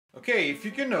Okay, if you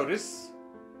can notice,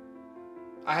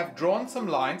 I have drawn some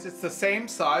lines. It's the same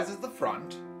size as the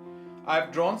front.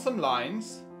 I've drawn some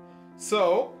lines.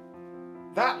 So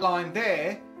that line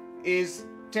there is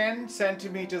 10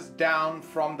 centimeters down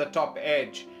from the top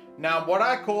edge. Now what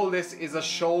I call this is a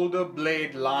shoulder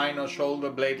blade line or shoulder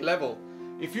blade level.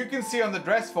 If you can see on the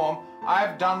dress form,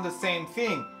 I've done the same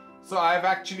thing. So I've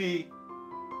actually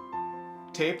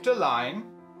taped a line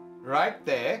right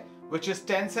there, which is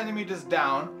 10 centimeters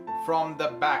down from the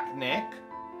back neck,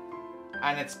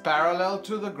 and it's parallel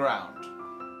to the ground.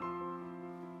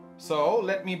 So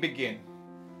let me begin.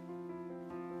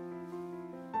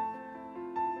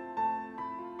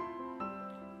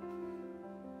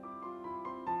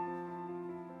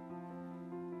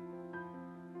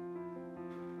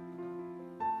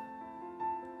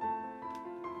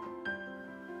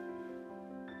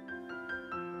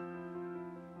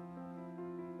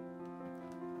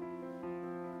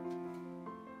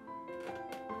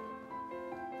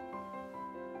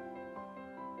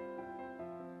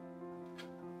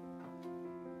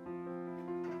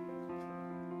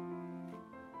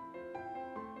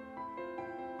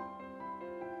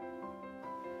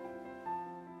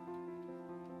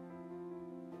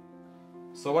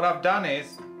 So what I've done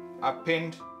is I've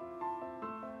pinned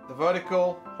the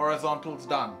vertical, horizontal's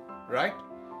done, right?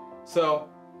 So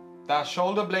that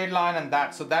shoulder blade line and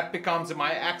that, so that becomes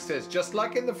my axis. Just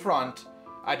like in the front,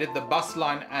 I did the bust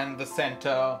line and the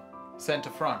center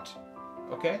front,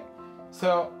 okay?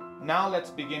 So now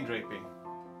let's begin draping.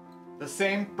 The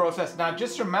same process. Now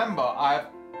just remember, I've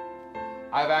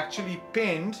actually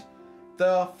pinned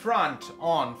the front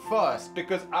on first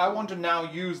because I want to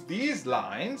now use these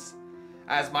lines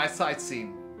as my side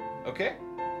seam, okay?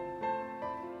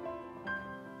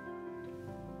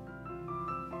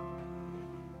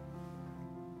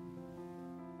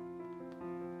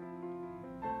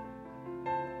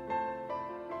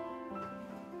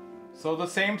 So the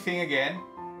same thing again,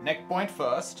 neck point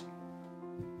first.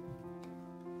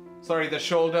 Sorry, the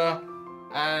shoulder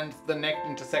and the neck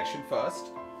intersection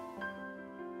first.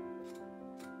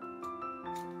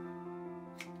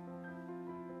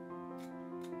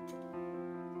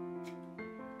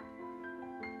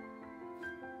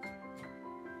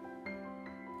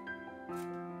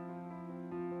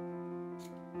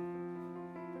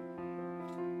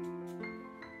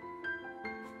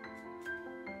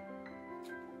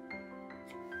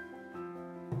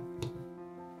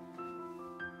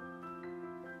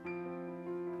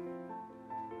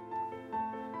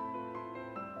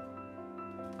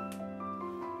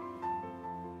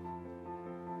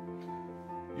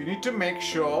 You need to make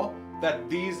sure that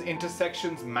these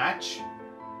intersections match,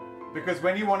 because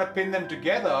when you want to pin them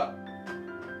together,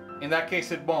 in that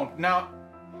case it won't. Now,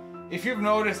 if you've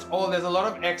noticed, oh, there's a lot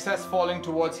of excess falling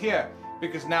towards here,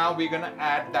 because now we're going to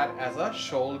add that as a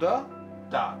shoulder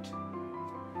dart.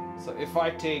 So if I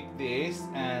take this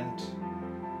and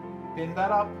pin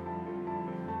that up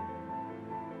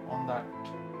on that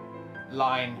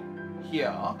line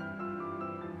here,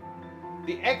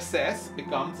 the excess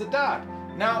becomes a dart.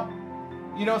 Now,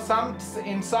 you know,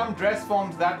 in some dress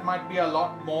forms that might be a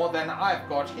lot more than I've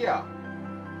got here,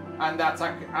 and that's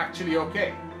actually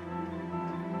okay.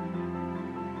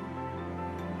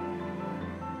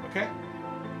 Okay?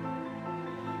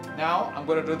 Now I'm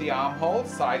going to do the armhole,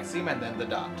 side seam, and then the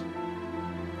dart.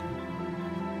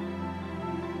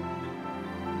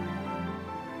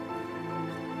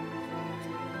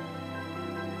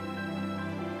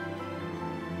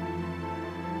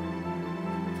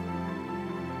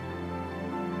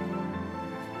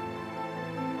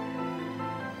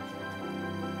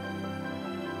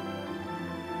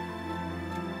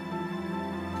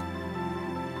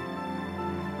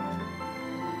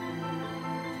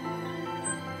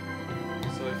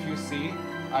 So if you see,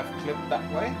 I've clipped that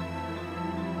way,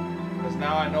 because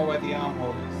now I know where the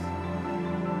armhole is.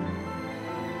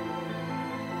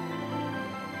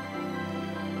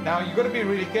 Now you've got to be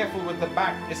really careful with the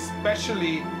back,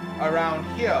 especially around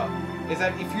here, is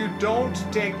that if you don't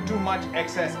take too much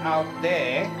excess out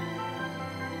there,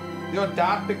 your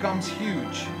dart becomes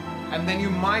huge, and then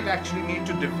you might actually need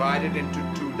to divide it into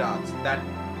two darts. That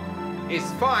is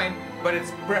fine, but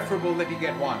it's preferable that you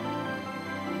get one.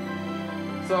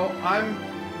 So I'm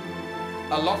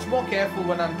a lot more careful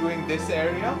when I'm doing this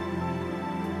area,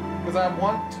 because I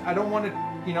don't want it,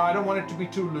 you know, I don't want it to be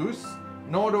too loose,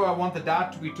 nor do I want the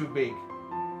dart to be too big.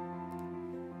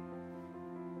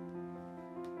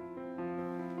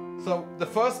 So the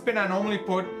first pin I normally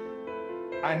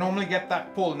get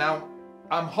that pull. Now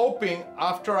I'm hoping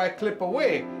after I clip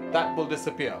away, that will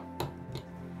disappear.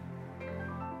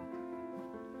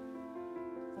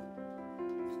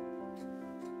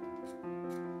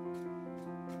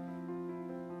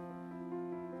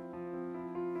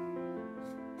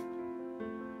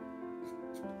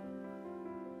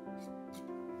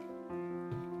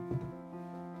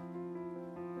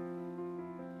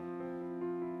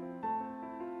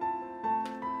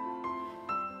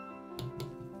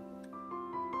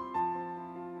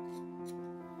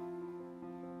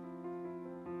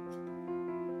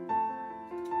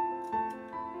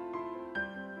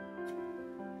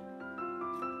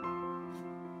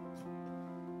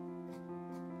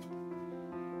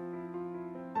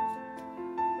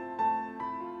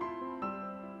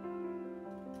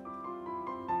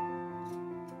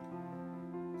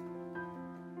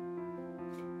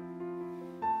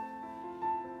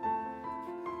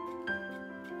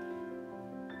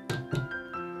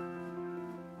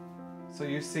 So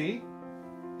you see,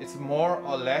 it's more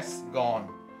or less gone.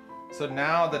 So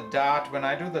now the dart, when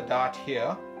I do the dart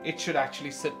here, it should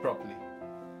actually sit properly.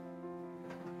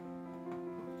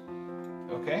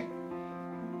 Okay?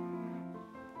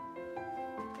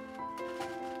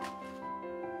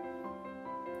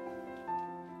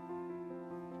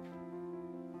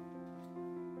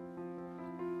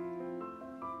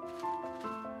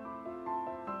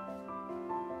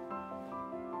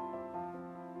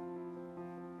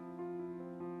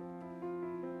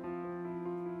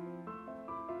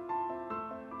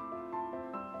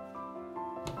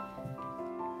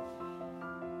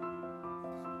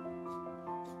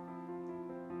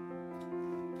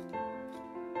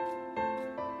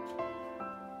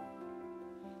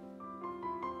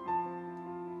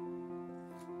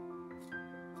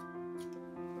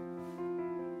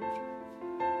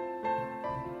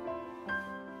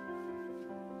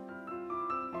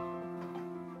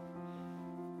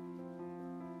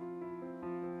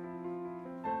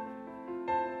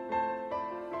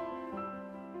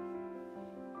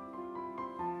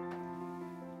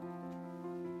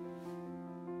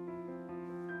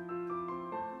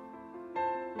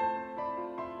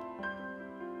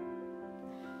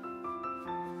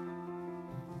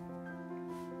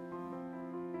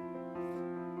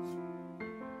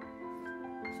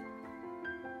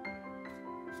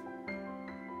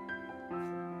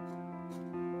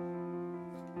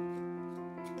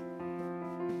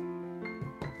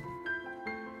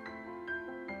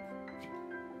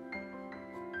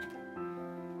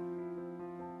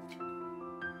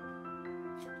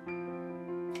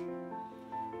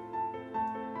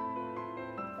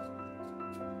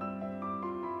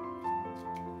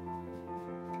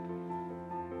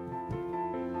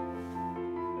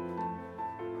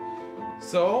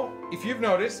 So if you've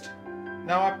noticed,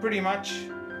 now I've pretty much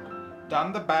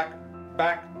done the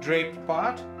back draped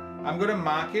part. I'm going to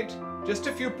mark it. Just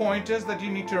a few pointers that you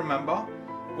need to remember.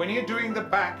 When you're doing the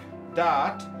back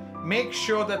dart, make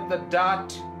sure that the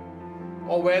dart,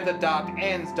 or where the dart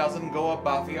ends, doesn't go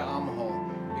above your armhole,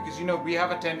 because you know we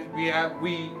have a tendency,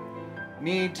 we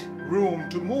need room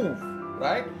to move,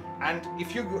 right? And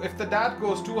if the dart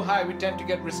goes too high, we tend to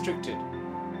get restricted.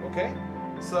 Okay,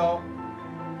 so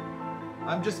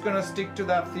I'm just gonna stick to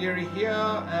that theory here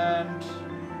and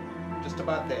just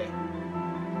about there,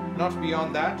 not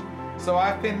beyond that. So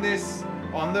I've pinned this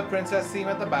on the princess seam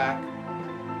at the back,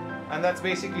 and that's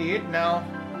basically it. Now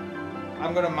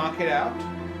I'm gonna mark it out.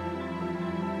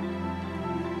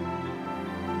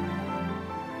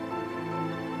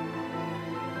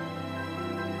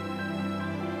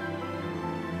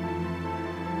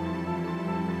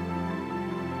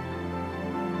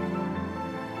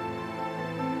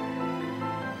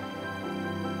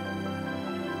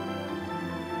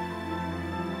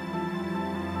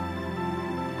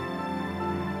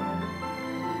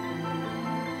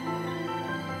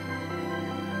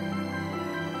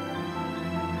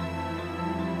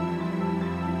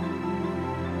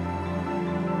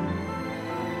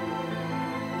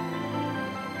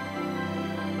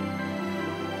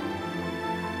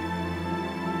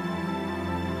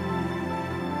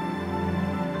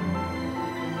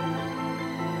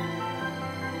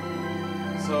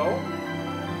 So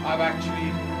I've actually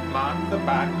marked the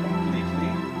back completely,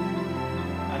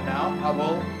 and now I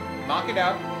will mark it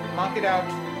out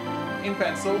in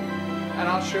pencil, and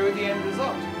I'll show you the end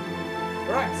result.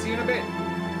 Alright, see you in a bit.